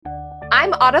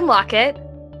I'm Autumn Lockett.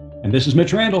 And this is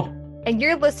Mitch Randall. And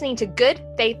you're listening to Good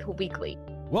Faith Weekly.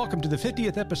 Welcome to the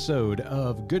 50th episode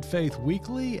of Good Faith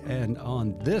Weekly. And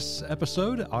on this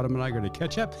episode, Autumn and I are going to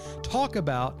catch up, talk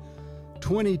about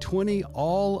 2020,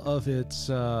 all of its,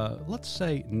 let's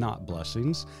say, not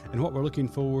blessings, and what we're looking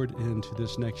forward into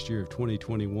this next year of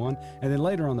 2021. And then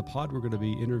later on the pod, we're going to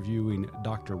be interviewing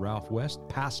Dr. Ralph West,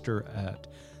 pastor at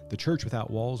the Church Without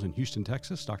Walls in Houston,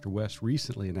 Texas. Dr. West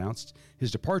recently announced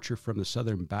his departure from the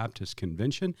Southern Baptist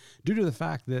Convention due to the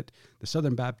fact that the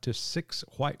Southern Baptist 6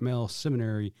 white male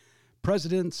seminary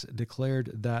presidents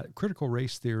declared that critical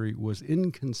race theory was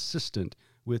inconsistent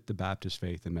with the Baptist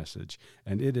faith and message.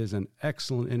 And it is an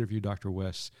excellent interview. Dr.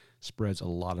 West spreads a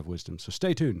lot of wisdom. So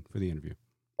stay tuned for the interview.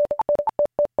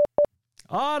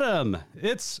 Autumn,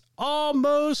 it's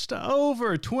almost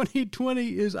over.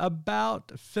 2020 is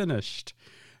about finished.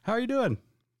 How are you doing?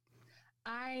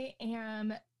 I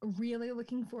am really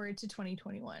looking forward to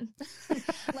 2021.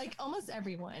 Like almost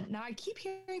everyone. Now I keep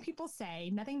hearing people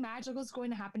say nothing magical is going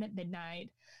to happen at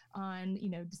midnight on,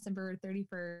 December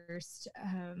 31st,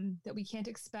 that we can't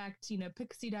expect,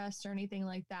 pixie dust or anything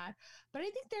like that. But I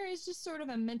think there is just sort of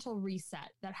a mental reset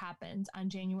that happens on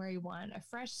January 1, a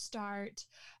fresh start,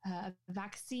 a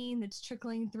vaccine that's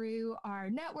trickling through our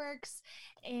networks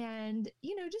and,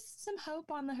 just some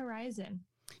hope on the horizon.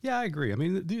 Yeah, I agree. I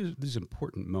mean, these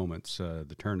important moments,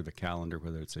 the turn of a calendar,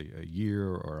 whether it's a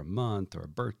year or a month or a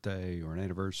birthday or an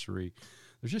anniversary,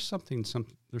 there's just something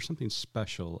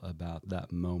special about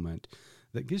that moment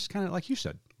that just kind of, like you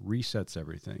said, resets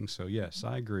everything. So yes,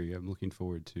 I agree. I'm looking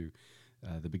forward to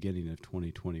the beginning of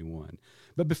 2021.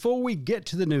 But before we get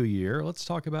to the new year, let's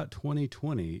talk about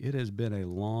 2020. It has been a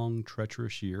long,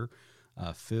 treacherous year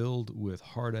filled with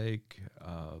heartache,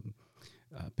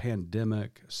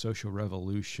 pandemic, social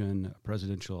revolution,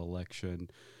 presidential election.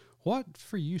 What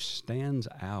for you stands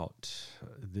out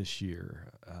this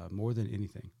year more than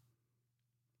anything?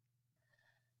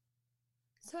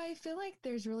 So I feel like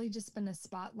there's really just been a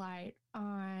spotlight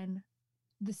on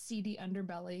the seedy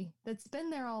underbelly that's been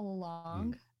there all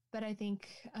along. But I think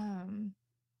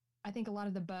a lot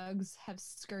of the bugs have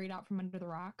scurried out from under the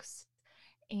rocks,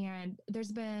 and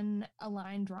there's been a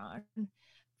line drawn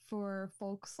for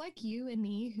folks like you and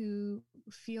me who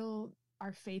feel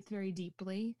our faith very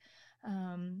deeply,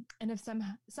 and have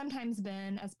sometimes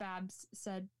been, as Babs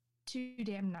said, too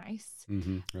damn nice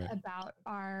Right. about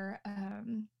our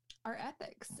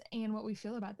ethics and what we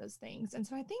feel about those things. And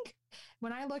so I think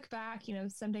when I look back,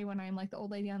 someday when I'm like the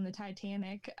old lady on the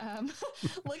Titanic,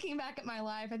 looking back at my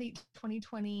life, I think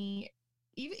 2020,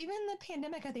 even the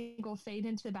pandemic, I think will fade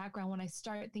into the background when I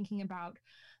start thinking about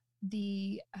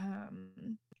the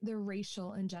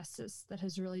racial injustice that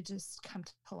has really just come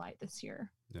to light this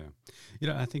year.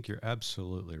 Yeah. I think you're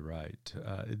absolutely right.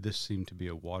 This seemed to be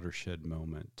a watershed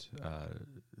moment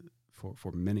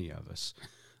for many of us.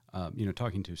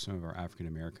 Talking to some of our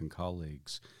African-American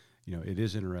colleagues, it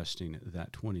is interesting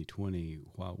that 2020,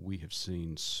 while we have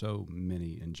seen so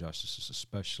many injustices,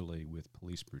 especially with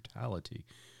police brutality,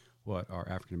 what our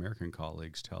African-American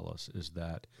colleagues tell us is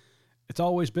that it's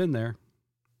always been there.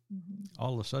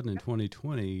 All of a sudden in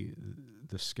 2020,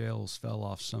 the scales fell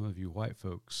off some of you white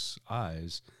folks'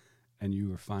 eyes, and you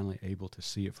were finally able to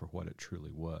see it for what it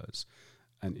truly was,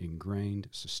 an ingrained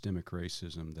systemic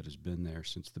racism that has been there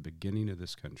since the beginning of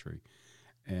this country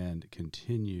and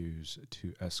continues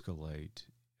to escalate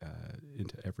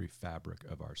into every fabric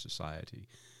of our society.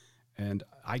 And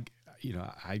I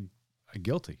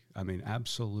guilty. I mean,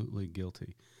 absolutely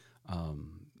guilty.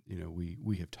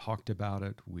 We have talked about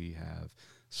it. We have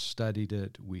studied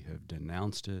it. We have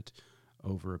denounced it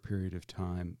over a period of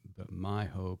time. But my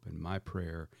hope and my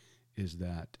prayer is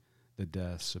that the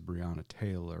deaths of Breonna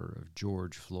Taylor, of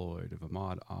George Floyd, of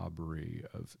Ahmaud Arbery,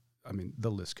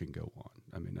 the list can go on.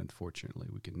 I mean, unfortunately,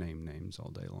 we can name names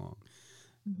all day long.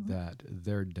 That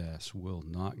their deaths will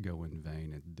not go in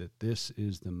vain, and that this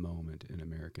is the moment in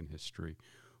American history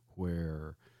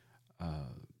where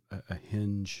a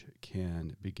hinge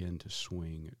can begin to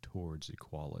swing towards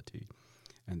equality.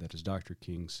 And that, as Dr.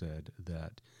 King said,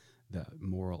 that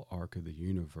moral arc of the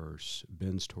universe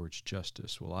bends towards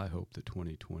justice. Well, I hope that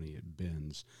 2020 it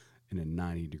bends in a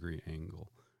 90-degree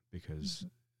angle, because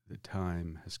the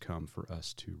time has come for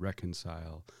us to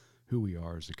reconcile who we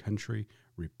are as a country,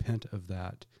 repent of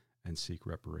that, and seek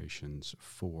reparations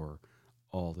for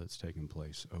all that's taken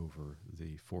place over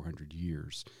the 400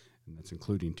 years. And that's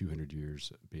including 200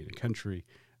 years being a country,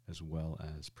 as well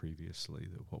as previously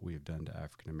what we have done to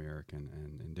African American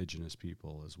and indigenous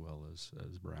people, as well as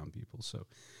brown people. So,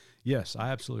 yes, I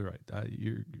absolutely right.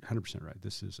 You're 100% right.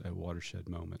 This is a watershed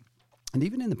moment. And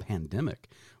even in the pandemic,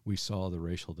 we saw the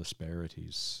racial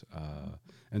disparities,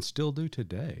 and still do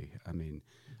today. I mean,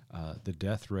 the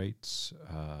death rates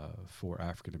for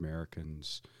African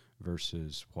Americans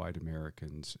versus white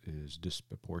Americans is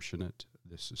disproportionate.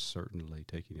 This is certainly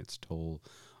taking its toll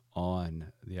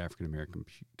on the African American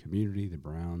community, the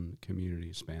brown community,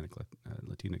 Hispanic,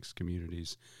 Latinx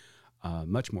communities,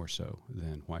 much more so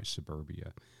than white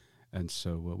suburbia. And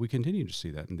so we continue to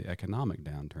see that in the economic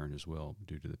downturn as well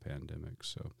due to the pandemic.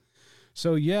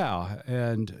 So yeah,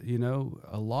 and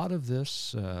a lot of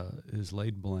this is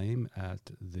laid blame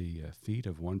at the feet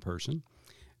of one person,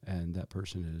 and that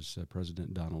person is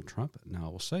President Donald Trump. Now, I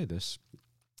will say this: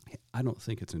 I don't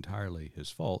think it's entirely his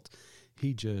fault.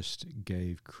 He just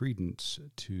gave credence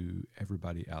to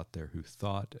everybody out there who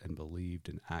thought and believed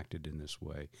and acted in this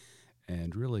way,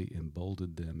 and really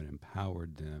emboldened them and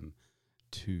empowered them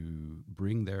to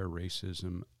bring their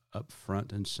racism up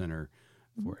front and center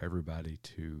for everybody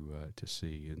to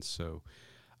see. And so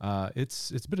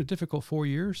it's been a difficult 4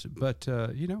 years, but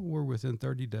we're within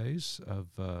 30 days of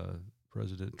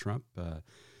President Trump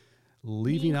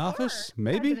leaving office.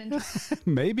 Maybe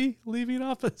maybe leaving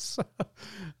office.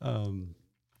 One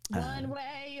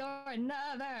way or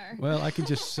another. Well, I can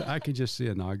just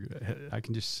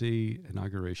see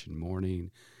inauguration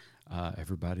morning.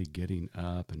 Everybody getting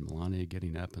up, and Melania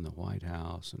getting up in the White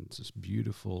House, and it's this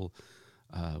beautiful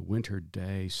winter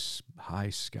day, high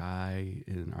sky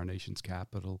in our nation's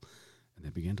capital, and they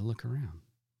begin to look around.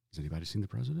 Has anybody seen the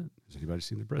president? Has anybody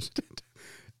seen the president?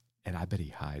 And I bet he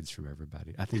hides from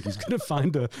everybody. I think he's going to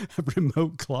find a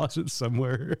remote closet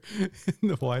somewhere in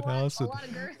the White House. A lot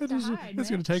of girth to hide. It's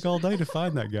going to take all day to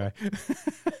find that guy.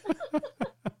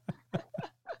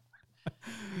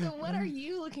 So what are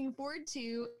you looking forward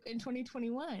to in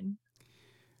 2021?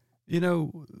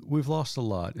 We've lost a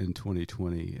lot in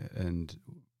 2020. And,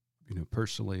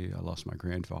 personally, I lost my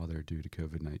grandfather due to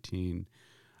COVID-19.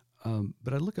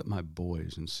 But I look at my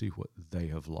boys and see what they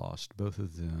have lost. Both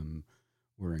of them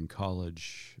were in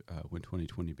college when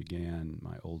 2020 began.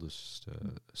 My oldest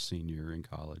senior in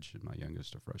college and my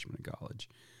youngest a freshman in college.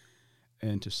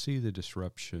 And to see the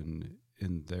disruption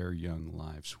in their young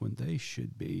lives when they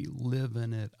should be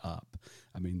living it up.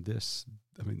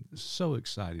 So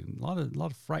exciting. A lot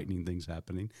of frightening things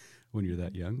happening when you're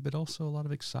that young, but also a lot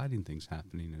of exciting things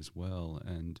happening as well.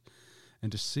 And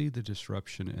to see the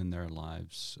disruption in their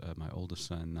lives, my oldest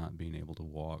son not being able to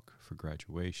walk for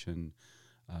graduation,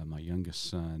 my youngest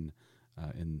son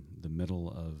in the middle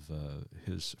of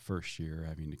his first year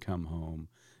having to come home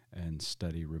and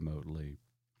study remotely.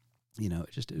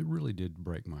 It really did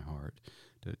break my heart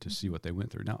to see what they went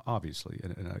through. Now, obviously,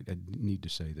 and I need to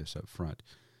say this up front,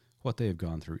 what they have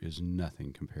gone through is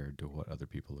nothing compared to what other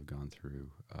people have gone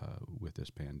through with this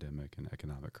pandemic and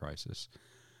economic crisis.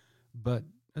 But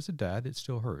as a dad, it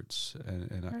still hurts,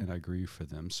 and I grieve for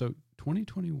them. So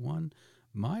 2021,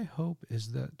 my hope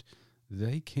is that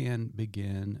they can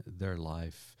begin their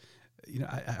life.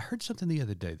 I heard something the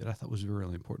other day that I thought was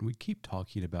really important. We keep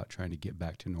talking about trying to get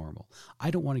back to normal. I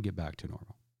don't want to get back to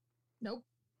normal. Nope.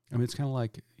 It's kind of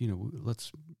like,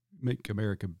 let's make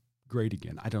America great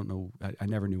again. I don't know. I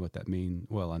never knew what that meant.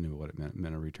 Well, I knew what it meant. It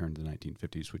meant a return to the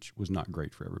 1950s, which was not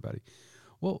great for everybody.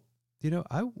 Well,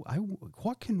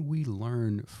 what can we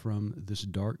learn from this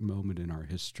dark moment in our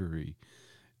history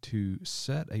to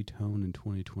set a tone in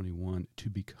 2021 to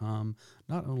become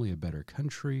not only a better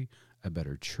country, a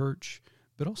better church,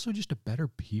 but also just a better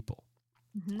people?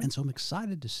 Mm-hmm. And so I'm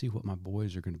excited to see what my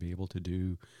boys are going to be able to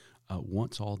do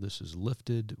once all this is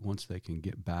lifted, once they can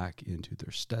get back into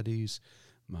their studies,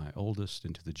 my oldest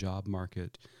into the job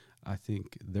market. I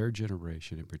think their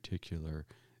generation in particular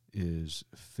is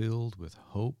filled with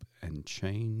hope and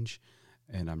change,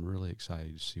 and I'm really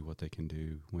excited to see what they can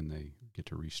do when they get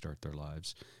to restart their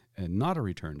lives. And not a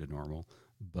return to normal,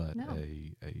 but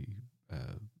a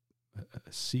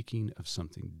seeking of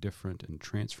something different and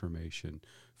transformation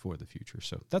for the future.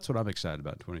 So that's what I'm excited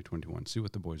about in 2021. See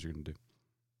what the boys are going to do.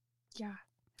 Yeah.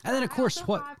 And then, of course,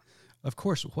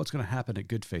 what's going to happen at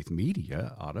Good Faith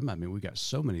Media, Autumn? We got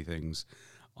so many things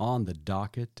on the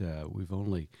docket.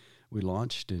 We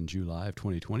launched in July of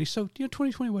 2020. So,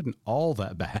 2020 wasn't all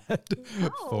that bad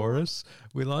for us.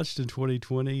 We launched in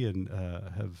 2020 and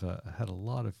have had a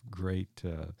lot of great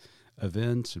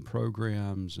events and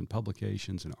programs and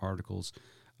publications and articles.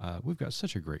 We've got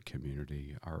such a great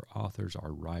community. Our authors,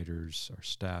 our writers, our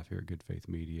staff here at Good Faith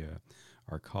Media,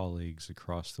 our colleagues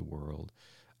across the world.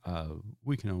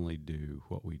 We can only do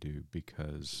what we do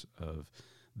because of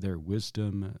their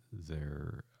wisdom,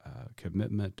 their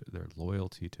commitment, their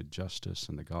loyalty to justice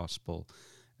and the gospel,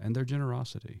 and their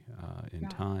generosity in Yeah.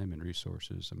 time and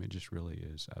resources. I mean, it just really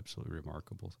is absolutely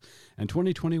remarkable. And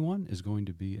 2021 is going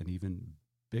to be an even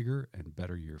bigger and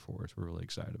better year for us. We're really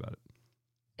excited about it.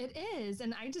 It is.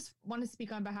 And I just want to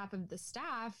speak on behalf of the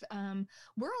staff.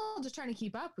 We're all just trying to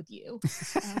keep up with you.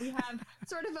 We have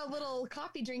sort of a little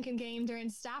coffee drinking game during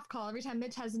staff call. Every time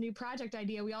Mitch has a new project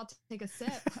idea, we all take a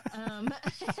sip. And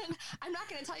I'm not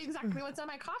going to tell you exactly what's on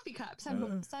my coffee cup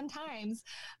sometimes.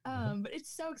 But it's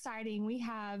so exciting. We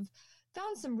have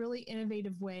found some really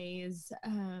innovative ways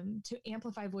to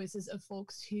amplify voices of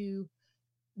folks who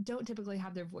don't typically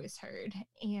have their voice heard,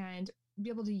 and be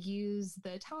able to use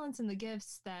the talents and the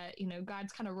gifts that,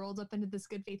 God's kind of rolled up into this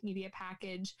Good Faith Media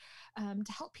package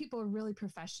to help people really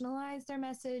professionalize their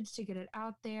message, to get it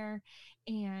out there.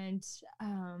 And,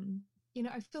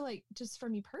 I feel like, just for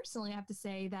me personally, I have to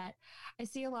say that I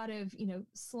see a lot of,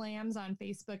 slams on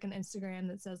Facebook and Instagram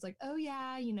that says like, oh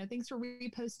yeah, thanks for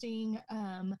reposting,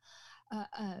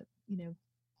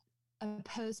 a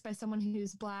post by someone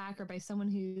who's Black or by someone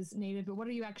who's Native, but what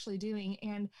are you actually doing?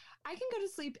 And I can go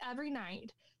to sleep every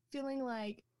night feeling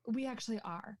like we actually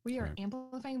are. We are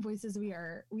amplifying voices. We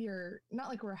are not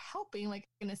like we're helping like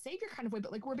in a savior kind of way,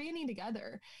 but like we're banding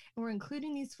together and we're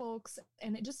including these folks.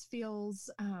 And it just feels,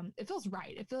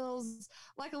 right. It feels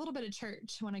like a little bit of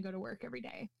church when I go to work every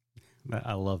day.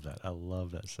 I love that. I love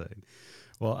that saying.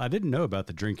 Well, I didn't know about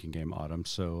the drinking game, Autumn.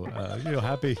 So,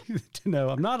 happy to know.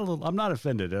 I'm not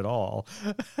offended at all.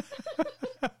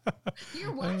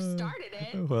 Your wife started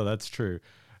it. Well, that's true.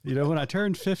 When I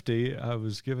turned 50, I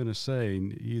was given a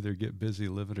saying, you either get busy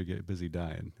living or get busy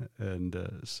dying.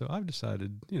 And so I've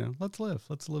decided, let's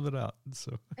live it out.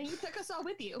 So, and you took us all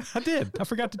with you. I did. I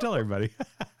forgot to tell everybody.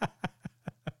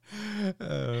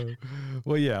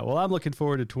 Well, I'm looking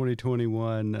forward to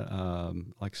 2021.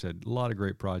 Like I said, a lot of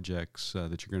great projects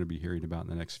that you're going to be hearing about in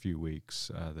the next few weeks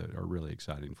that are really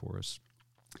exciting for us.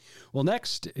 Well,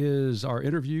 next is our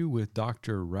interview with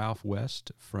Dr. Ralph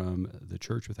West from the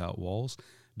Church Without Walls.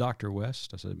 Dr.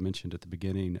 West, as I mentioned at the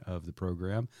beginning of the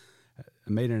program,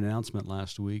 made an announcement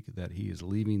last week that he is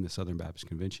leaving the Southern Baptist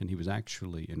Convention. He was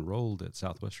actually enrolled at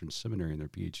Southwestern Seminary in their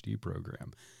PhD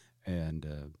program, and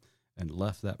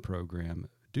left that program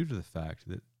due to the fact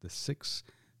that the 6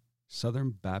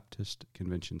 Southern Baptist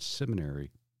Convention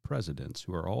seminary presidents,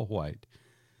 who are all white,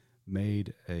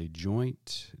 made a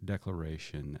joint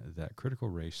declaration that critical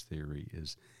race theory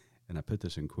is, and I put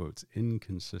this in quotes,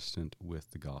 inconsistent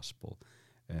with the gospel.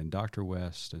 And Dr.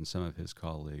 West and some of his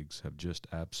colleagues have just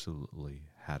absolutely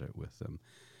had it with them.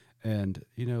 And,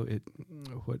 it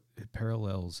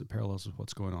parallels with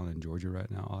what's going on in Georgia right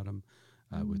now, Autumn.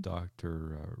 With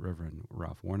Dr. Reverend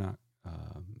Ralph Warnock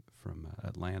from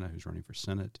Atlanta, who's running for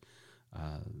Senate.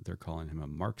 They're calling him a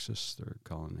Marxist. They're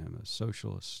calling him a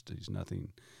socialist. He's nothing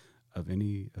of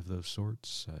any of those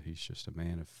sorts. He's just a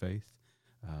man of faith,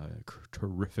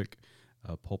 terrific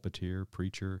pulpiteer,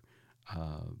 preacher.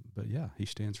 But yeah, he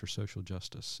stands for social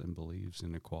justice and believes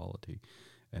in equality.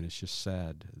 And it's just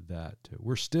sad that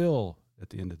we're still, at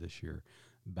the end of this year,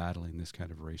 battling this kind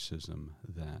of racism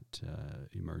that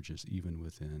emerges even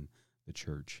within the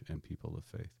church and people of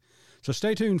faith. So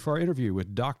stay tuned for our interview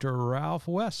with Dr. Ralph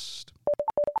West.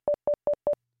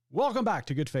 Welcome back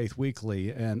to Good Faith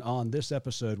Weekly, and on this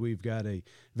episode, we've got a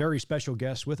very special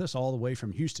guest with us all the way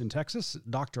from Houston, Texas,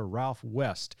 Dr. Ralph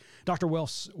West. Dr.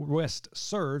 West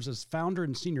serves as founder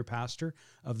and senior pastor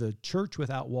of the Church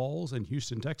Without Walls in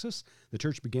Houston, Texas. The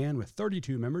church began with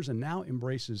 32 members and now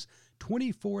embraces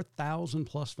 24,000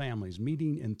 plus families,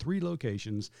 meeting in 3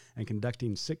 locations and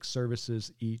conducting 6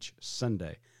 services each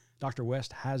Sunday. Dr.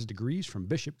 West has degrees from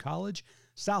Bishop College,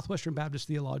 Southwestern Baptist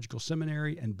Theological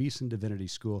Seminary, and Beeson Divinity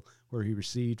School, where he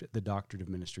received the Doctorate of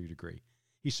Ministry degree.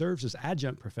 He serves as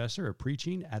adjunct professor of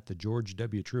preaching at the George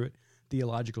W. Truett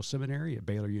Theological Seminary at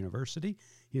Baylor University.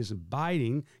 His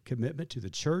abiding commitment to the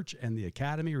church and the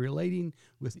academy, relating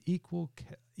with equal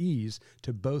ease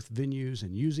to both venues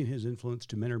and using his influence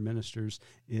to mentor ministers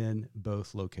in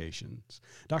both locations.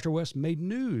 Dr. West made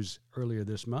news earlier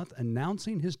this month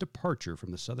announcing his departure from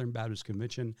the Southern Baptist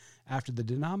Convention after the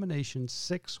denomination's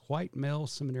 6 white male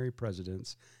seminary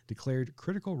presidents declared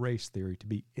critical race theory to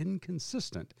be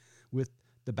inconsistent with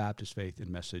the Baptist Faith and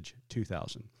Message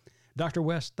 2000. Dr.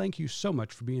 West, thank you so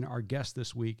much for being our guest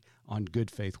this week on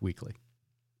Good Faith Weekly.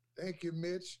 Thank you,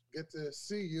 Mitch. Good to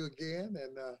see you again,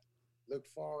 and look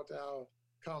forward to our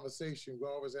conversation. We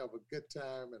always have a good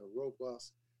time and a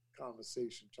robust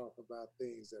conversation, talk about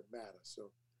things that matter.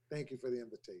 So thank you for the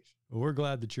invitation. Well, we're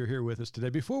glad that you're here with us today.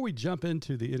 Before we jump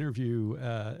into the interview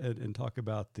and talk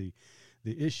about the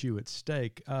issue at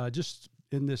stake, just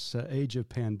in this age of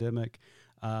pandemic,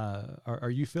 Are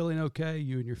you feeling okay?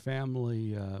 You and your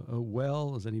family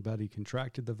well? Has anybody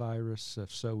contracted the virus?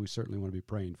 If so, we certainly want to be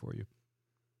praying for you.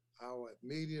 Our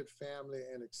immediate family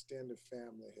and extended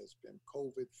family has been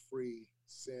COVID-free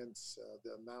since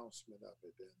the announcement of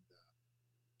it,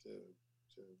 and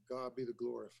to God be the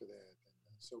glory for that.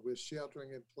 And so we're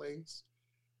sheltering in place,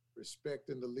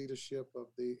 respecting the leadership of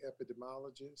the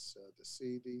epidemiologists, the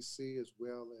CDC, as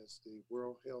well as the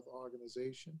World Health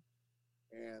Organization,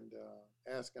 and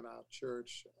asking our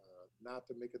church not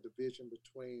to make a division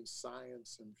between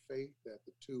science and faith, that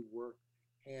the two work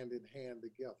hand in hand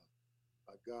together.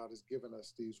 God has given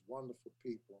us these wonderful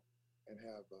people and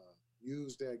have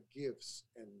used their gifts,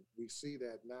 and we see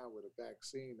that now with a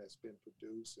vaccine that's been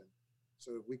produced. And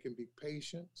so if we can be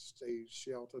patient, stay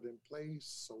sheltered in place,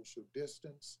 social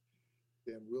distance,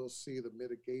 then we'll see the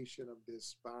mitigation of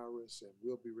this virus, and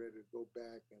we'll be ready to go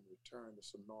back and return to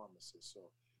some normalcy. So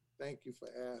thank you for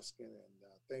asking, and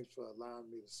thanks for allowing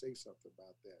me to say something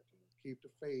about that. Keep the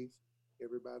faith.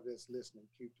 Everybody that's listening,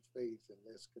 keep the faith, and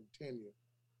let's continue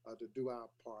to do our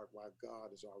part while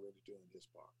God is already doing his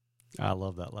part. I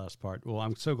love that last part. Well,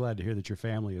 I'm so glad to hear that your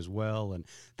family is well, and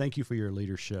thank you for your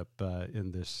leadership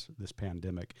in this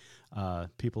pandemic.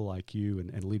 People like you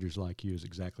and leaders like you is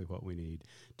exactly what we need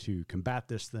to combat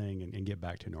this thing and get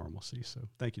back to normalcy. So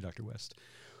thank you, Dr. West.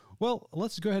 Well,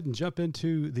 let's go ahead and jump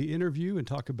into the interview and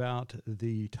talk about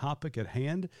the topic at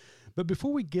hand. But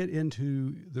before we get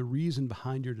into the reason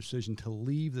behind your decision to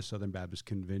leave the Southern Baptist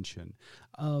Convention,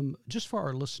 just for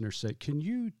our listeners' sake, can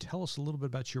you tell us a little bit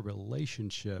about your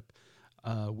relationship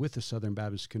with the Southern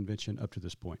Baptist Convention up to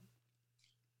this point?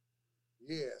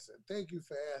 Yes, and thank you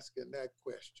for asking that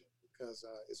question, because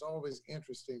it's always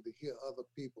interesting to hear other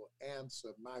people answer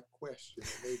my question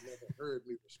and they've never heard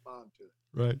me respond to it.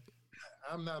 Right.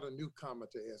 I'm not a newcomer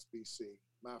to SBC.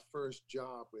 My first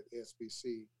job with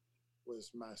SBC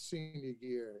was my senior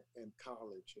year in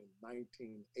college in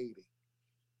 1980.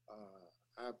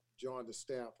 I joined the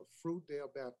staff of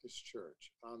Fruitdale Baptist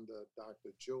Church under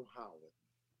Dr. Joe Howard,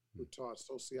 who taught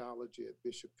sociology at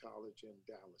Bishop College in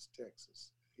Dallas,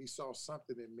 Texas. He saw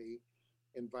something in me,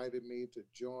 invited me to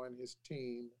join his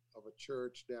team of a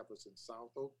church that was in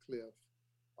South Oak Cliff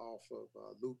off of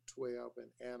Loop 12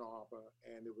 in Ann Arbor,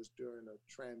 and it was during a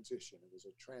transition. It was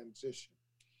a transition.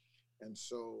 And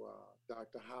so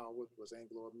Dr. Howard was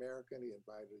Anglo-American. He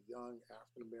invited a young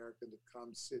African-American to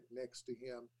come sit next to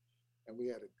him, and we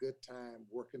had a good time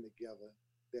working together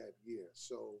that year.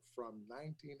 So from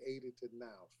 1980 to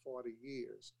now, 40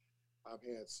 years, I've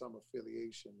had some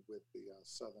affiliation with the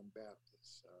Southern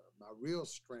Baptists. My real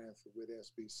strength with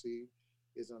SBC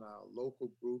is in our local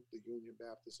group, the Union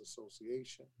Baptist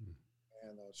Association,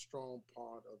 and a strong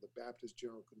part of the Baptist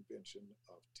General Convention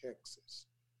of Texas.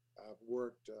 I've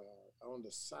worked on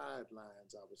the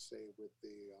sidelines, I would say, with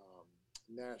the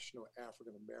National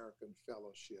African American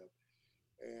Fellowship,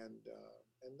 and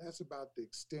that's about the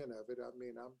extent of it. I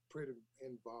mean, I'm pretty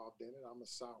involved in it. I'm a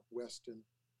Southwestern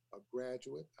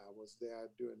graduate. I was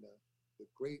there during the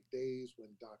great days when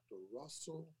Dr.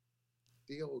 Russell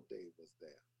Dilday was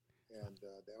there. And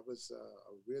that was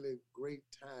a really great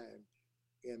time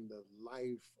in the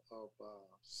life of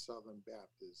Southern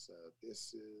Baptists.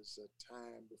 This is a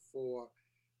time before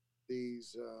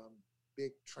these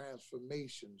big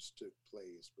transformations took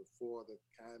place, before the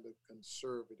kind of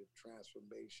conservative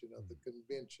transformation of the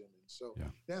convention. And so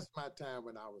that's my time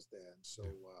when I was there. And so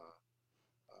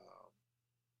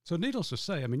So needless to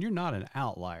say, I mean, you're not an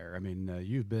outlier. I mean,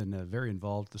 you've been very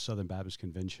involved with the Southern Baptist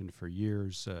Convention for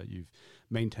years. You've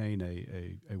maintained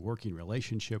a working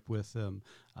relationship with them.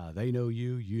 They know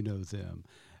you, you know them.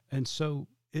 And so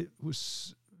it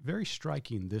was very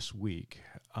striking this week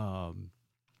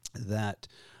that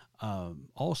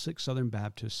all 6 Southern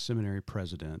Baptist seminary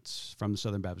presidents from the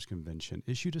Southern Baptist Convention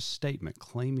issued a statement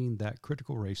claiming that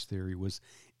critical race theory was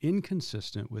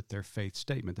inconsistent with their faith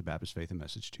statement, the Baptist Faith and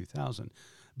Message 2000.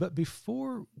 But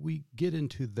before we get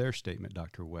into their statement,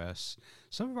 Dr. West,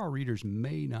 some of our readers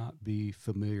may not be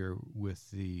familiar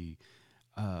with the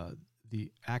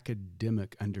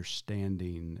academic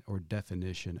understanding or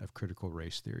definition of critical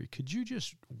race theory. Could you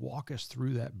just walk us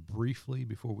through that briefly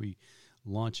before we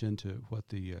launch into what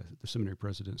the seminary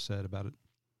president said about it?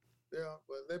 Yeah,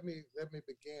 well, let me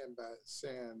begin by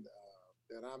saying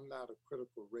that I'm not a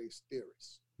critical race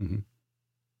theorist. Mm-hmm.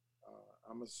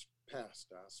 I'm a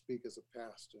pastor. I speak as a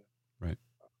pastor. Right.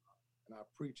 And I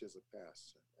preach as a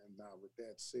pastor. And now with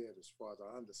that said, as far as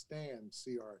I understand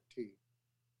CRT,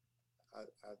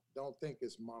 I don't think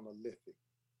it's monolithic.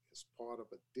 It's part of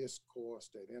a discourse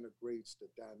that integrates the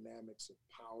dynamics of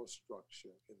power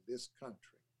structure in this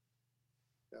country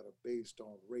that are based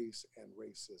on race and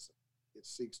racism. It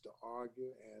seeks to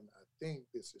argue, and I think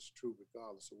this is true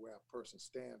regardless of where a person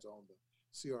stands on the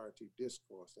CRT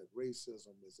discourse, that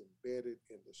racism is embedded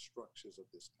in the structures of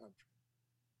this country.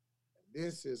 And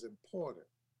this is important.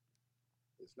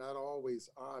 It's not always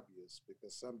obvious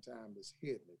because sometimes it's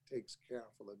hidden. It takes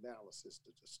careful analysis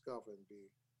to discover and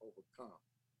be overcome.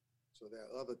 So there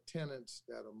are other tenets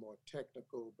that are more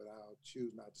technical, but I'll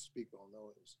choose not to speak on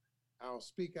those. I'll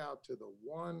speak out to the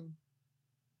one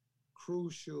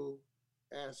crucial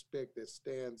aspect that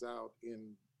stands out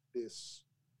in this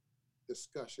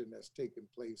discussion that's taking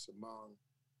place among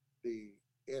the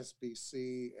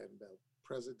SBC and the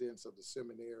presidents of the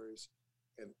seminaries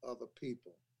and other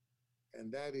people.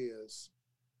 And that is,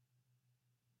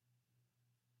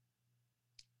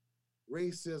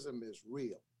 racism is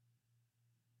real,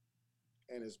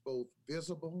 and it's both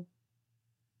visible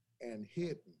and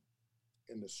hidden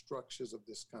in the structures of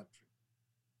this country,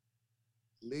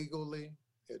 legally,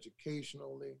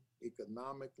 educationally,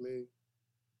 economically,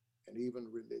 and even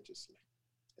religiously.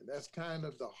 And that's kind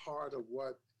of the heart of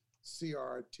what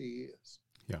CRT is.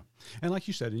 Yeah. And like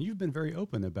you said, and you've been very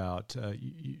open about, I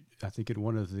think in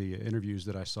one of the interviews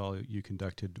that I saw you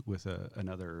conducted with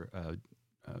another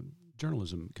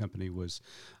journalism company was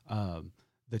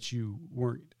that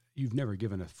you've never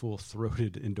given a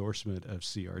full-throated endorsement of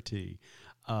CRT.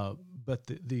 But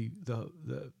the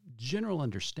general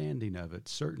understanding of it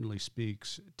certainly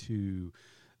speaks to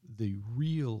the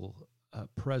real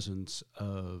presence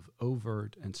of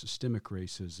overt and systemic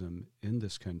racism in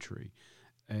this country,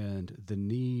 and the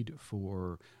need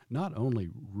for not only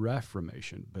reform,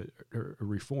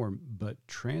 but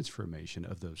transformation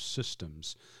of those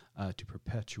systems to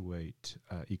perpetuate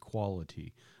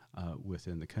equality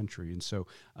within the country. And so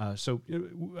I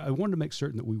wanted to make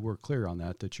certain that we were clear on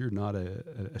that you're not a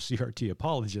CRT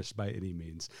apologist by any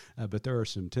means, but there are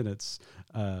some tenets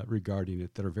regarding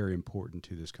it that are very important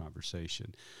to this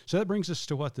conversation. So that brings us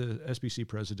to what the SBC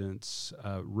presidents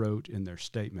wrote in their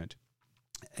statement.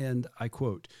 And I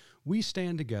quote, "We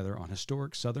stand together on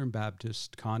historic Southern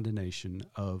Baptist condemnation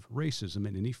of racism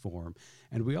in any form,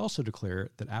 and we also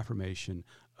declare that affirmation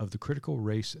of the critical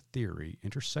race theory,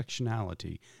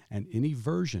 intersectionality, and any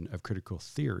version of critical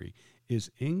theory is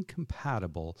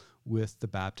incompatible with the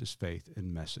Baptist faith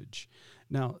and message."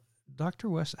 Now, Dr.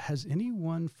 West, has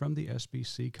anyone from the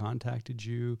SBC contacted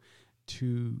you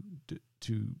to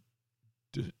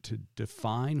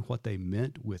define what they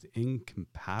meant with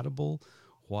incompatible,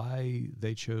 why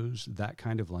they chose that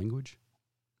kind of language?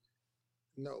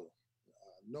 No,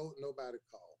 nobody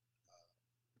called.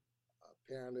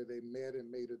 Apparently they met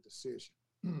and made a decision.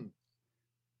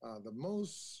 The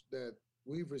most that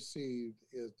we've received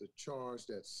is the charge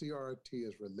that CRT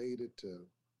is related to,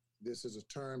 this is a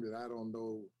term that I don't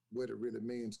know what it really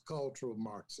means, cultural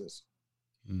Marxism.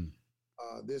 Mm.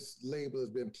 This label has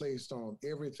been placed on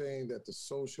everything that the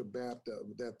social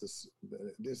Baptist,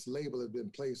 this label has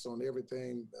been placed on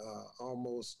everything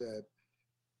almost that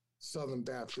Southern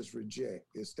Baptists reject.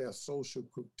 It's their social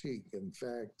critique. In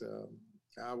fact,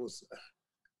 I was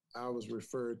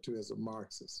referred to as a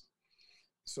Marxist.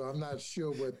 So I'm not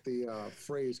sure what the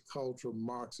phrase cultural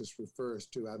Marxist refers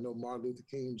to. I know Martin Luther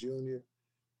King Jr.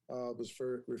 Was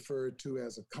referred to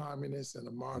as a communist and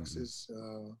a Marxist.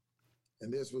 Mm-hmm.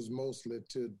 And this was mostly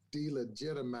to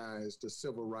delegitimize the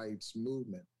civil rights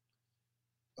movement.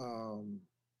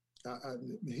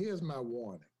 Here's my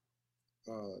warning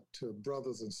to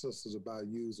brothers and sisters about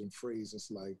using phrases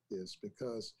like this,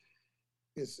 because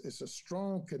it's a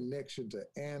strong connection to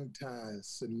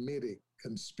anti-Semitic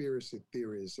conspiracy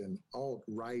theories and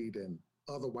alt-right and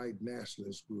other white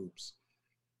nationalist groups.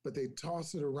 But they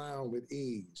toss it around with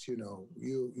ease. You know,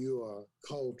 you are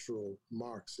cultural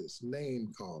Marxist,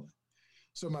 name calling.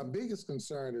 So my biggest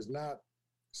concern is not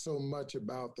so much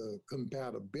about the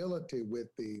compatibility with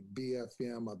the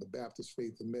BFM or the Baptist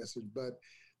Faith and Message, but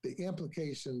the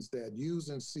implications that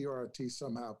using CRT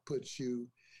somehow puts you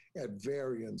at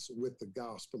variance with the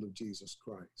gospel of Jesus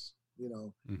Christ. You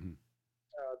know, mm-hmm.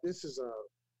 This is a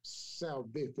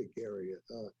salvific area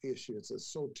issue. It's a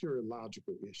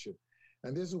soteriological issue.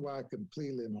 And this is why I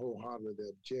completely and wholeheartedly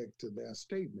object to that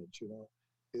statement, you know,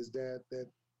 is that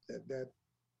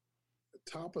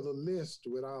top of the list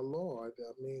with our Lord.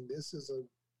 I mean, this is a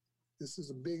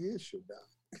big issue now.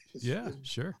 Yeah,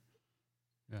 sure.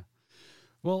 Yeah.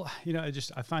 Well, you know,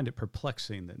 I find it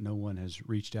perplexing that no one has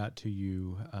reached out to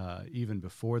you even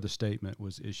before the statement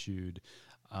was issued,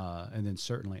 and then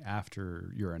certainly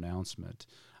after your announcement.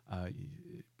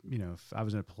 You know, if I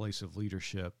was in a place of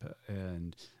leadership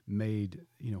and made,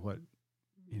 you know, what,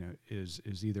 you know, is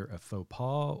either a faux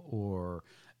pas or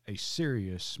a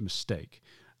serious mistake,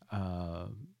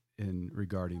 in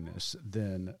regarding this,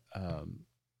 then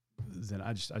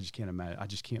I just can't imagine. I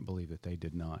just can't believe that they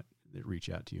did not reach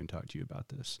out to you and talk to you about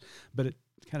this. But it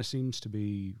kind of seems to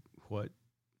be what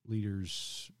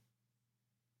leaders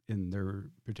in their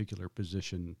particular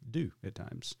position do at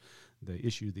times. They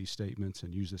issue these statements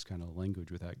and use this kind of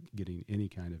language without getting any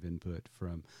kind of input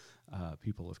from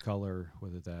people of color,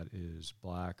 whether that is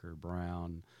black or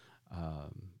brown,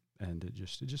 and it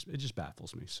just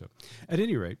baffles me. So, at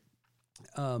any rate,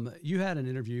 you had an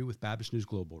interview with Baptist News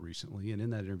Global recently, and in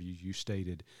that interview you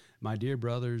stated, "My dear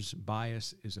brothers,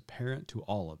 bias is apparent to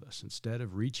all of us. Instead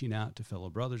of reaching out to fellow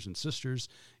brothers and sisters,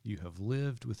 you have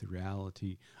lived with the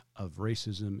reality of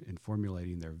racism in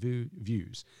formulating their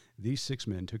views. These 6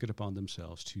 men took it upon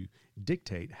themselves to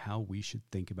dictate how we should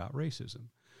think about racism."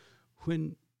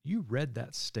 When you read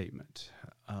that statement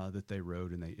that they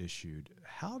wrote and they issued,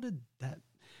 how did that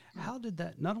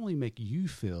not only make you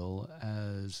feel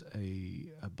as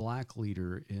a black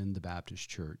leader in the Baptist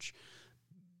church,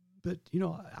 but,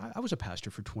 I was a pastor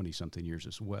for 20 something years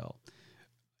as well.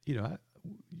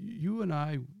 You and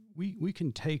I, we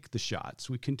can take the shots,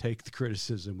 we can take the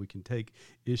criticism, we can take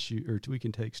we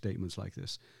can take statements like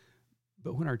this.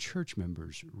 But when our church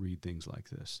members read things like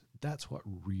this, that's what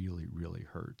really, really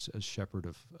hurts as shepherd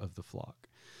of the flock.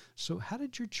 So how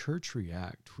did your church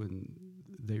react when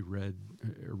they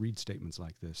read statements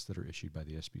like this that are issued by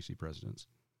the SBC presidents?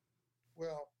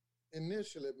 Well,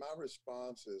 initially, my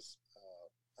response is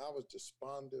I was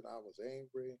despondent. I was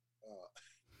angry.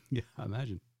 Yeah, I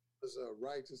imagine. I was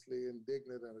righteously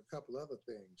indignant and a couple other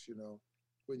things,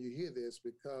 when you hear this,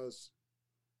 because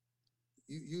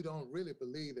you don't really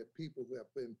believe that people who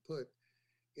have been put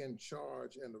in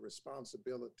charge and the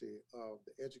responsibility of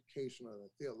the educational and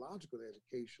theological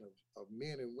education of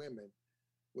men and women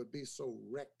would be so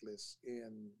reckless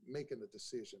in making a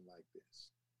decision like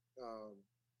this.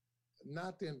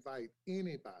 Not to invite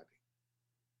anybody,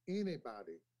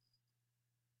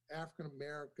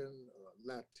 African-American,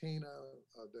 Latina,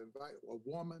 to invite a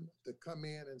woman to come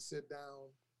in and sit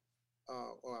down,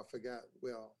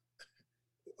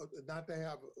 not to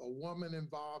have a woman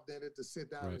involved in it, to sit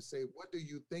down and say, what do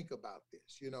you think about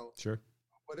this? Sure.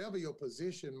 Whatever your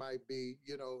position might be,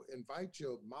 invite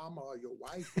your mama or your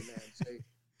wife in there and say,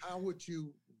 how would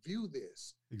you view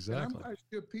this? Exactly. And I'm not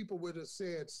sure people would have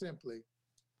said simply,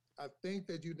 I think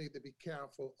that you need to be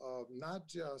careful of not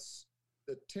just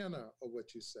the tenor of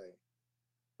what you say,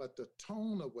 but the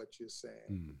tone of what you're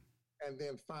saying. And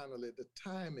then finally, the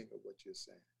timing of what you're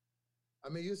saying. I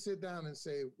mean, you sit down and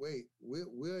say, wait,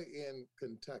 we're in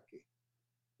Kentucky.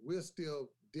 We're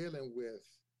still dealing with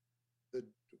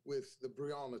the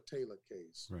Breonna Taylor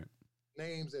case. Right.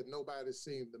 Names that nobody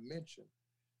seemed to mention.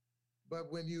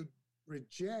 But when you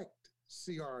reject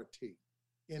CRT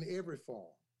in every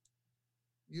form,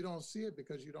 you don't see it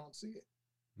because you don't see it.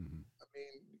 Mm-hmm. I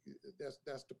mean,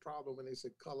 that's the problem when they say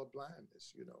color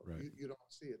blindness, Right. You don't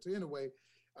see it. So anyway,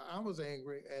 I was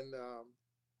angry, and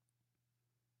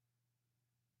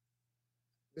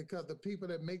because the people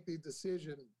that make these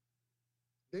decisions,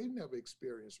 they never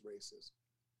experienced racism.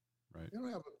 Right. They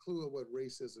don't have a clue of what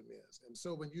racism is. And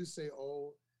so when you say,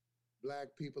 oh,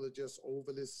 Black people are just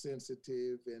overly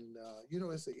sensitive and,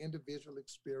 it's an individual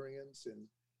experience and,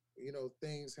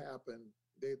 things happen,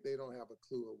 they don't have a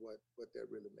clue of what that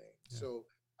really means. Yeah. So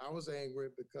I was angry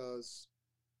because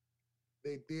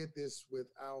they did this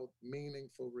without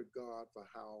meaningful regard for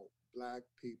how Black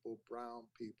people, brown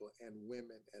people, and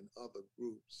women and other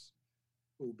groups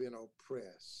who've been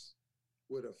oppressed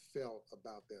would have felt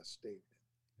about their statement.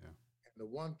 Yeah. And the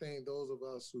one thing those of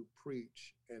us who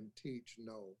preach and teach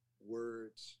know,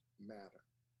 words matter.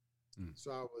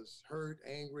 So I was hurt,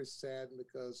 angry, saddened,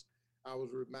 because I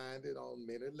was reminded on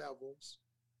many levels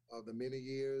of the many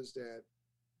years that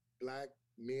Black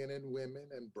men and women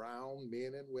and brown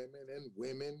men and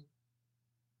women,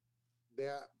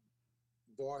 their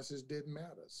voices didn't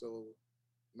matter. So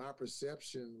my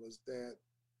perception was that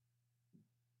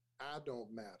I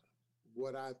don't matter.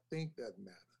 What I think doesn't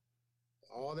matter.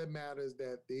 All that matters is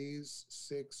that these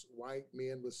 6 white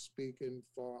men were speaking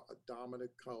for a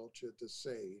dominant culture to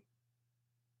say,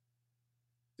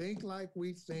 think like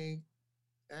we think,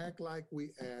 act like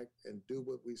we act, and do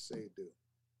what we say do.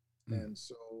 And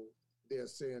so they're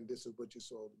saying this is what you're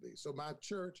supposed to be. So my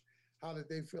church, how did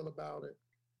they feel about it?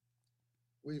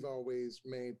 We've always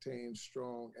maintained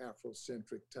strong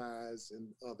Afrocentric ties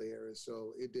in other areas,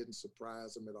 so it didn't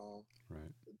surprise them at all.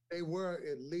 Right. They were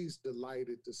at least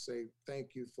delighted to say,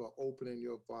 thank you for opening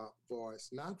your voice,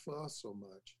 not for us so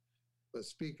much, but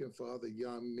speaking for other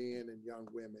young men and young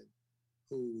women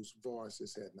whose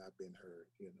voices had not been heard,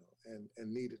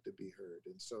 and needed to be heard.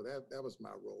 And so that was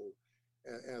my role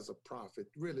as a prophet,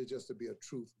 really just to be a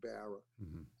truth bearer.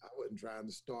 Mm-hmm. I wasn't trying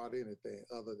to start anything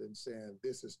other than saying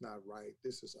this is not right,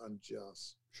 this is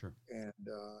unjust. Sure.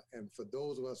 And for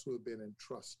those of us who have been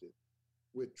entrusted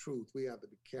with truth, we have to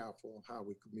be careful how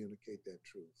we communicate that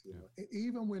truth. You know,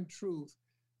 even when truth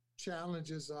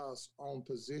challenges us on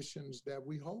positions that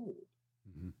we hold.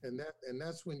 Mm-hmm. And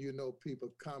that's when you know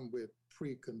people come with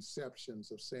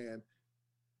preconceptions of saying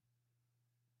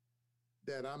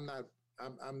that I'm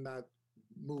not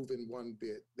moving one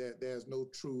bit, that there's no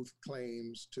truth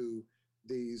claims to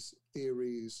these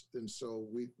theories, and so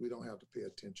we don't have to pay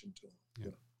attention to them.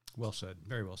 Yeah. Well said.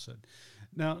 Very well said.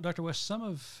 Now, Dr. West, some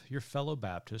of your fellow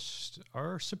Baptists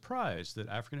are surprised that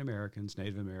African Americans,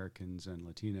 Native Americans, and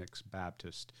Latinx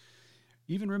Baptists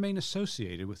even remain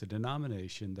associated with a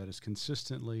denomination that has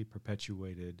consistently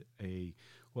perpetuated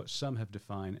what some have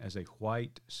defined as a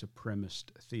white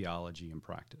supremacist theology and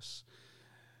practice.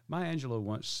 Maya Angelou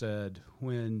once said,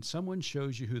 when someone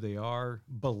shows you who they are,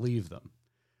 believe them.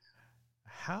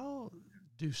 How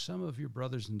do some of your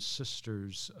brothers and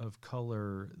sisters of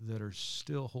color that are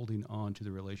still holding on to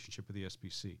the relationship with the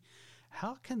SBC,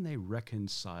 how can they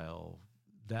reconcile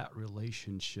that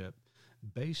relationship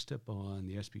based upon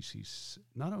the SBC's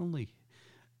not only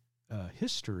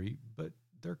history, but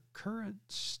their current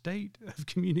state of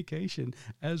communication,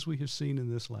 as we have seen in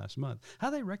this last month? How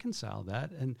do they reconcile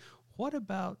that, and what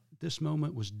about this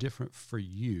moment was different for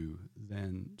you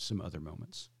than some other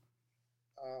moments?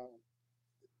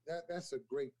 That's a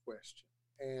great question.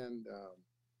 And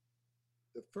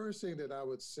the first thing that I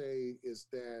would say is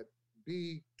that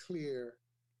be clear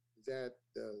that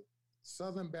the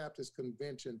Southern Baptist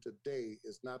Convention today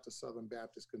is not the Southern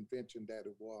Baptist Convention that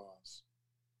it was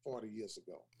 40 years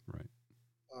ago. Right.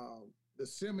 The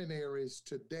seminaries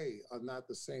today are not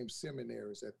the same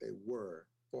seminaries that they were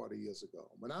 40 years ago.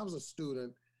 When I was a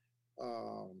student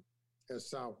at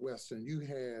Southwestern, you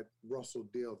had Russell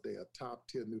Dilday, a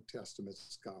top-tier New Testament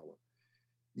scholar.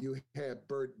 You had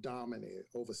Bert Dominy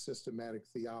over systematic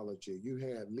theology. You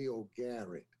had Leo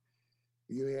Garrett.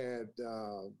 You had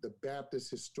the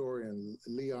Baptist historian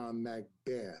Leon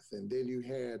Macbeth. And then you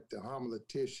had the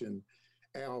homiletician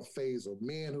Al Faisal,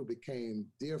 men who became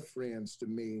dear friends to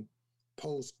me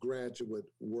postgraduate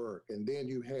work. And then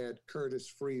you had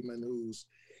Curtis Freeman, who's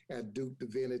at Duke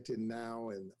Divinity now,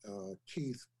 and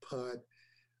Keith Putt,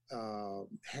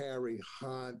 Harry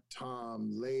Hunt, Tom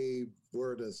Lave,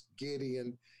 Vertus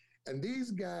Gideon. And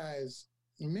these guys,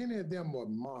 many of them were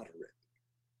moderate.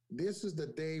 This is the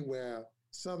day where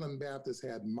Southern Baptists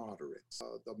had moderates.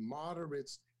 The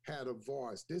moderates had a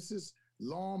voice. This is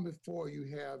long before you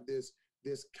have this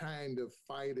kind of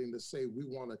fighting to say we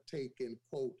want to take, in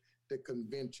quote, the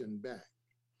convention back.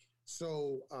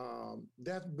 So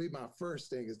that would be my first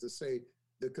thing, is to say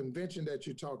the convention that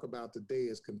you talk about today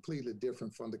is completely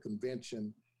different from the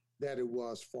convention that it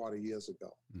was 40 years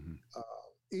ago. Mm-hmm.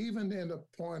 Even in the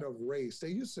point of race, they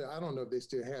used to, I don't know if they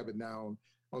still have it now,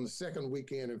 on the second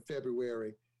weekend in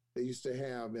February, they used to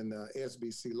have in the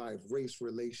SBC Life Race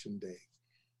Relation Day.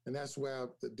 And that's where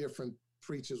the different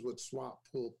preachers would swap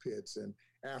pulpits, and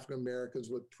African Americans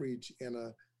would preach in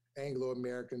an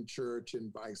Anglo-American church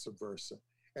and vice versa.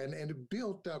 And it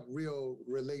built up real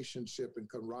relationship and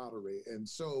camaraderie. And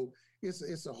so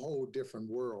it's a whole different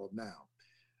world now.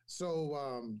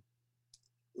 So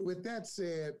with that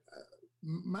said,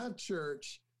 my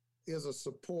church is a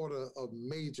supporter of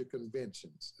major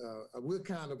conventions. We're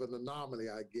kind of an anomaly,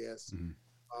 I guess. Mm-hmm.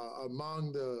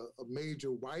 Among the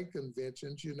major white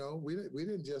conventions, you know, we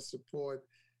didn't just support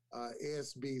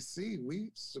SBC,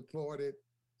 we supported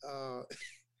the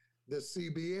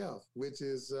CBF, which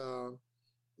is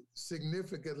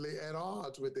significantly at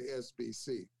odds with the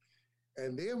SBC.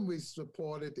 And then we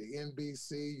supported the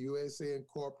NBC, USA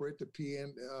Incorporated, the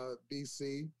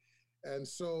PNBC. And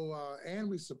so, and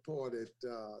we supported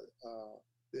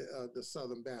the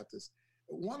Southern Baptists.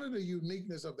 One of the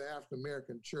uniqueness of the African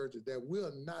American church is that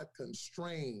we're not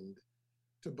constrained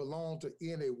to belong to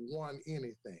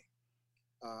anything.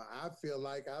 I feel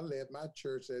like I led my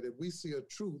church that if we see a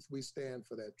truth, we stand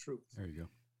for that truth. There you go.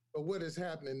 But what is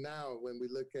happening now when we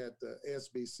look at the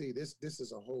SBC, this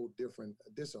is a whole different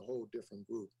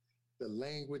group. The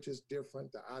language is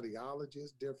different. The ideology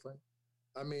is different.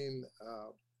 I mean,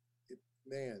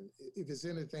 man, if it's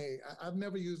anything, I've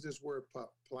never used this word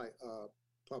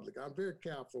public. I'm very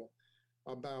careful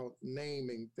about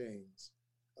naming things.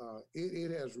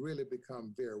 It has really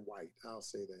become very white. I'll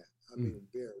say that. I mean,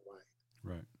 very white.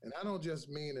 Right. And I don't just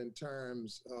mean in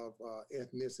terms of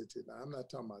ethnicity. Now, I'm not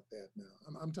talking about that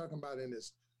now. I'm talking about in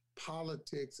its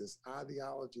politics, its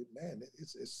ideology. Man,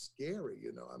 it's scary,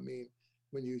 you know. I mean,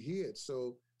 when you hear it.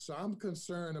 So So I'm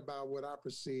concerned about what I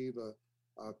perceive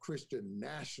Christian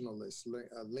nationalist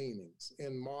leanings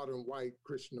in modern white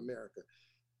Christian America.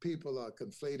 People are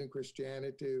conflating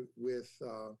Christianity with,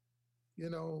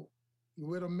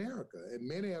 with America. And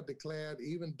many have declared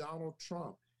even Donald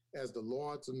Trump as the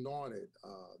Lord's anointed,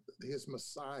 his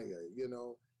Messiah,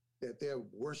 that they're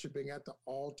worshiping at the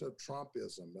altar of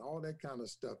Trumpism, all that kind of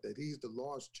stuff, that he's the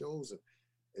Lord's chosen.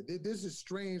 This is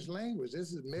strange language.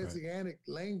 This is messianic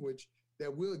language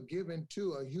that we're giving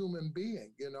to a human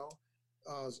being,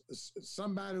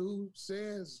 somebody who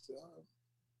says,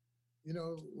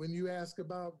 when you ask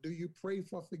about, do you pray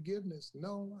for forgiveness?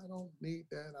 No, I don't need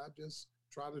that. I just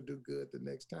try to do good the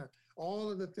next time. All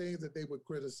of the things that they would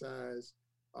criticize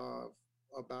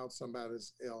about somebody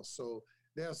else. So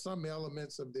there are some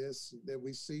elements of this that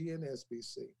we see in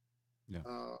SBC. Yeah.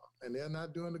 And they're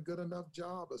not doing a good enough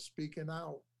job of speaking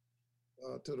out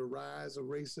to the rise of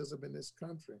racism in this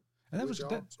country. And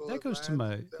that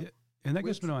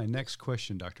goes to my next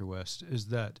question, Dr. West, is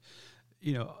that,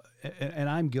 and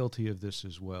I'm guilty of this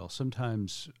as well.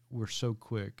 Sometimes we're so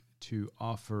quick to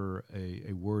offer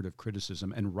a word of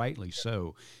criticism, and rightly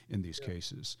so in these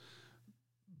cases.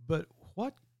 But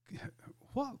what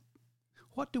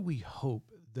do we hope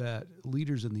that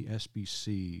leaders in the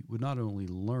SBC would not only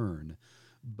learn,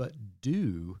 but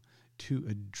do to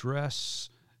address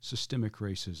systemic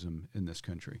racism in this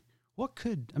country? What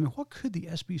could the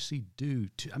SBC do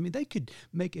they could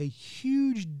make a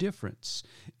huge difference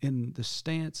in the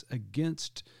stance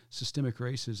against systemic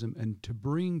racism and to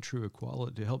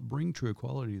help bring true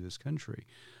equality to this country.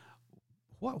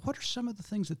 What are some of the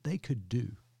things that they could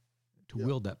do to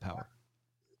wield that power?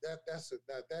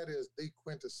 That is the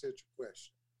quintessential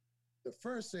question. The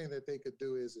first thing that they could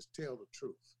do is tell the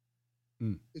truth.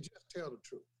 They just tell the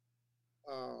truth.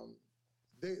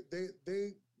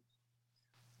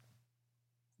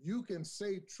 You can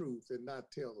say truth and not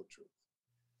tell the truth.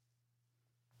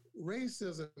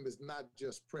 Racism is not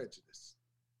just prejudice.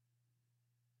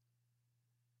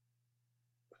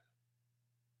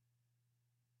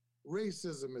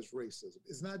 Racism is racism.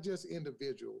 It's not just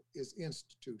individual, it's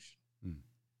institution.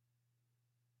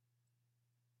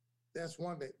 That's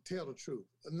one thing, tell the truth.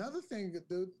 Another thing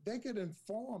they could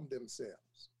inform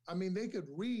themselves. They could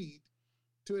read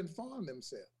to inform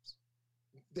themselves.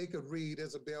 They could read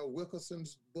Isabel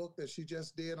Wilkerson's book that she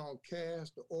just did on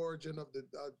caste, the origin of the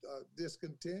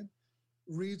discontent.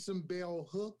 Read some bell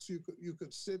hooks. You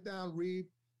could sit down, read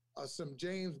some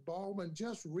James Baldwin.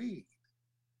 Just read.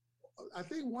 I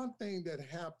think one thing that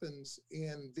happens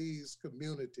in these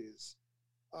communities,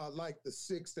 like the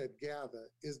six that gather,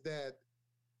 is that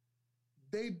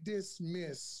they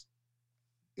dismiss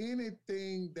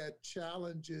anything that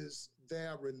challenges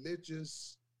their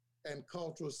religious and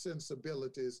cultural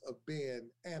sensibilities of being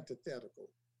antithetical.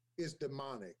 Is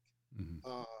demonic.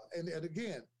 And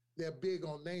again, they're big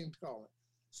on name calling.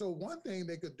 So one thing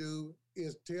they could do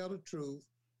is tell the truth.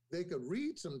 They could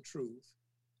read some truth.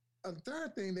 A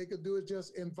third thing they could do is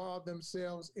just involve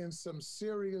themselves in some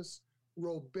serious,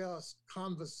 robust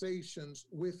conversations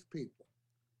with people.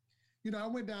 I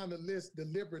went down the list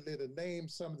deliberately to name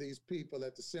some of these people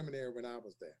at the seminary when I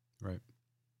was there. Right.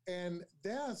 And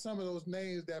there are some of those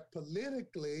names that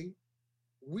politically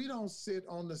we don't sit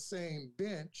on the same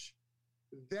bench.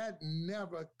 That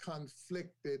never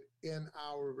conflicted in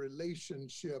our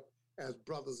relationship as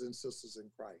brothers and sisters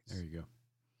in Christ. There you go.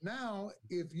 Now,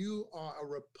 if you are a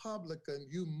Republican,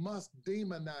 you must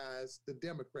demonize the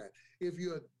Democrat. If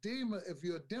you're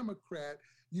a Democrat,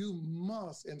 you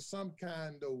must in some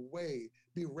kind of way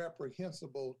be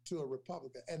reprehensible to a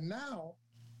Republican. And now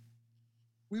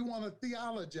we want to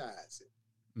theologize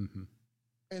it.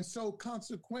 And so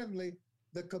consequently,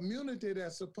 the community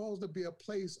that's supposed to be a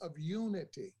place of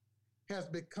unity has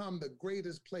become the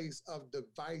greatest place of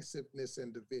divisiveness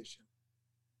and division.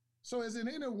 So is it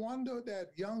any wonder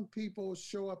that young people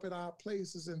show up at our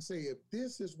places and say, if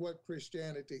this is what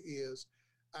Christianity is,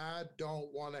 I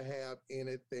don't want to have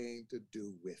anything to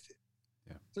do with it.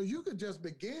 Yeah. So you could just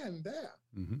begin there.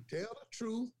 Tell the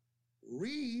truth,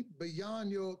 read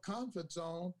beyond your comfort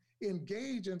zone,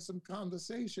 engage in some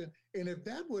conversation. And if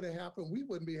that would have happened, we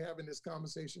wouldn't be having this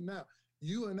conversation now.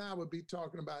 You and I would be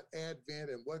talking about Advent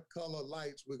and what color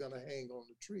lights we're going to hang on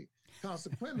the tree.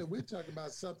 Consequently, we're talking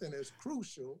about something as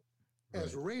crucial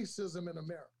as racism in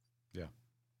America. Yeah.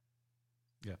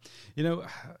 Yeah.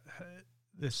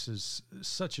 This is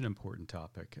such an important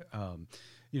topic.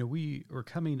 We are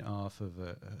coming off of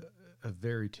a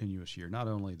very tenuous year, not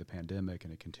only the pandemic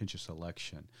and a contentious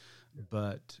election,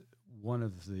 but one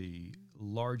of the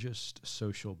largest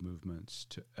social movements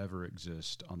to ever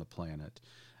exist on the planet.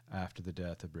 after the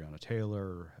death of Breonna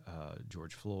Taylor,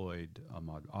 George Floyd,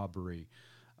 Ahmaud Arbery.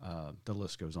 The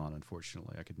list goes on,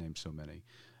 unfortunately. I could name so many.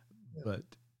 Yeah. But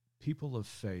people of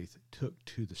faith took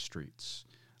to the streets,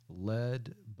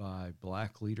 led by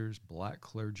Black leaders, Black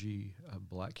clergy,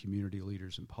 Black community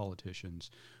leaders, and politicians,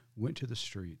 went to the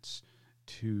streets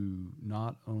to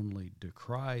not only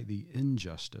decry the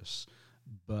injustice,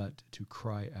 but to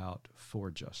cry out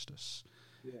for justice.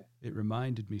 Yeah. It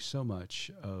reminded me so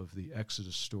much of the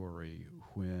Exodus story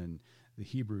when the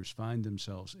Hebrews find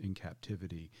themselves in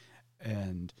captivity,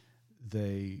 and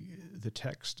the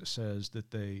text says that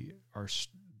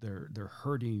they're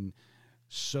hurting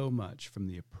so much from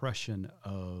the oppression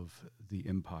of the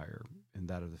empire and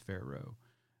that of the Pharaoh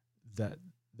that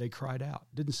they cried out.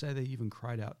 It didn't say they even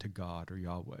cried out to God or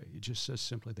Yahweh. It just says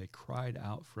simply they cried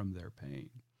out from their pain.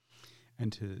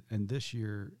 And this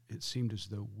year, it seemed as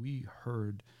though we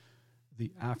heard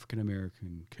the African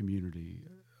American community,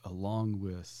 along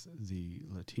with the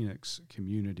Latinx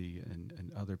community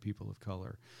and other people of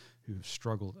color who have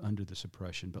struggled under this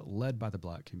oppression, but led by the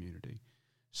Black community,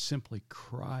 simply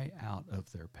cry out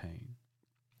of their pain.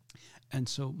 And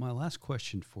so my last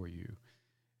question for you,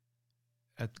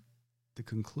 at the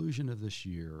conclusion of this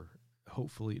year,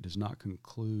 hopefully it does not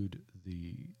conclude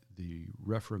the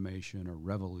reformation or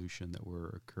revolution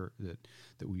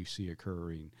that we see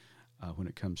occurring when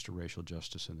it comes to racial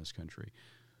justice in this country.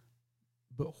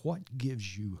 But what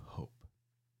gives you hope?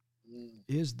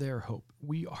 Is there hope?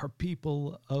 We are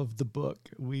people of the book.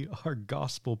 We are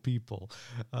gospel people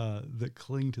that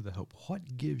cling to the hope.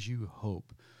 What gives you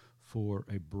hope for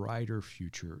a brighter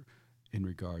future in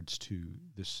regards to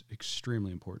this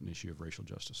extremely important issue of racial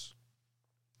justice?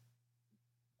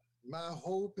 My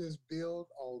hope is built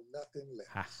on nothing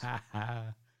less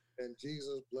than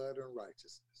Jesus' blood and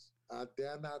righteousness. I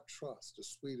dare not trust the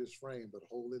sweetest frame, but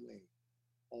wholly lean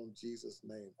on Jesus'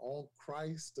 name. On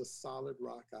Christ, the solid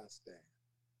rock I stand.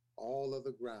 All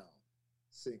other ground,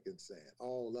 sinking sand.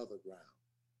 All other ground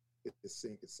is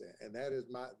sinking sand. And that is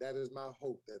my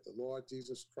hope, that the Lord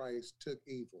Jesus Christ took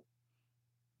evil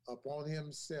upon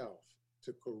himself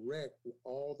to correct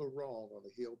all the wrong on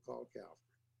the hill called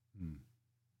Calvary.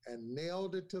 And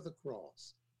nailed it to the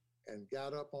cross and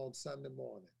got up on Sunday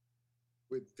morning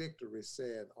with victory,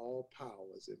 saying, all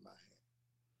power is in my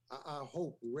hand. Our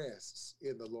hope rests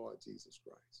in the Lord Jesus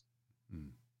Christ.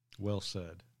 Well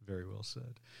said. Very well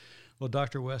said. Well,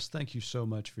 Dr. West, thank you so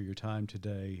much for your time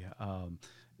today.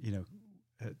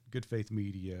 At Good Faith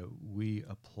Media, we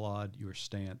applaud your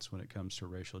stance when it comes to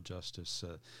racial justice.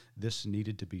 This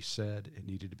needed to be said. It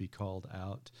needed to be called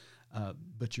out.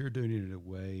 But you're doing it in a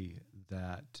way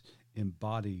that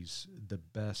embodies the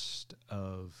best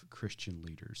of Christian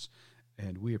leaders.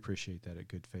 And we appreciate that at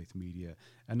Good Faith Media.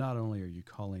 And not only are you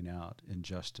calling out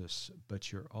injustice,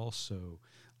 but you're also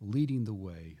leading the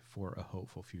way for a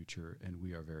hopeful future. And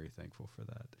we are very thankful for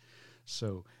that.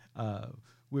 So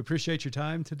we appreciate your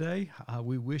time today.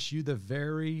 We wish you the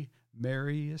very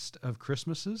merriest of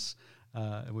Christmases.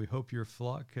 And we hope your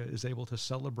flock is able to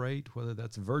celebrate, whether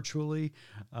that's virtually,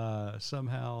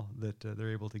 somehow that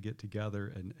they're able to get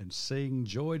together and sing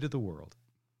joy to the world.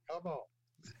 Come on.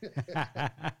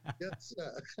 Yes,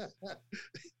 sir.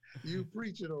 You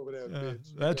preach it over there,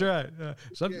 bitch. That's right. Yeah,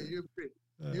 you preach.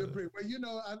 You preach.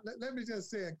 Well, let me just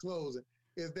say in closing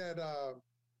is that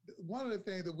one of the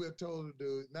things that we're told to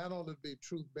do, not only to be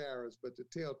truth bearers, but to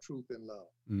tell truth in love.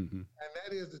 Mm-hmm. And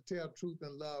that is to tell truth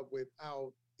in love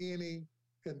without any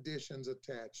conditions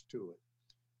attached to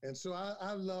it. And so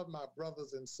I love my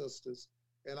brothers and sisters,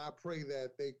 and I pray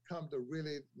that they come to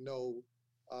really know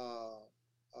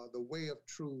the way of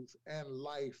truth and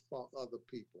life for other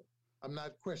people. I'm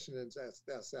not questioning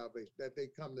that salvation, that they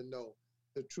come to know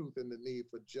the truth and the need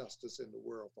for justice in the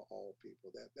world for all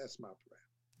people. That's my prayer.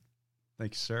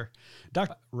 Thank you, sir.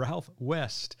 Dr. Ralph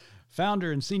West,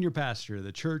 founder and senior pastor of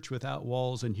the Church Without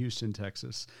Walls in Houston,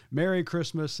 Texas. Merry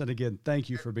Christmas. And again, thank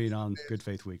you for being on Good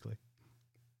Faith Weekly.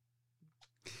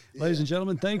 Ladies and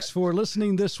gentlemen, thanks for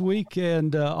listening this week.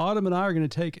 And Autumn and I are going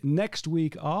to take next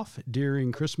week off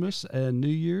during Christmas and New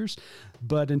Year's.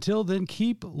 But until then,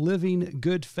 keep living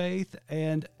good faith.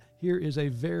 And here is a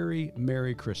very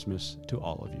Merry Christmas to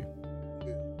all of you.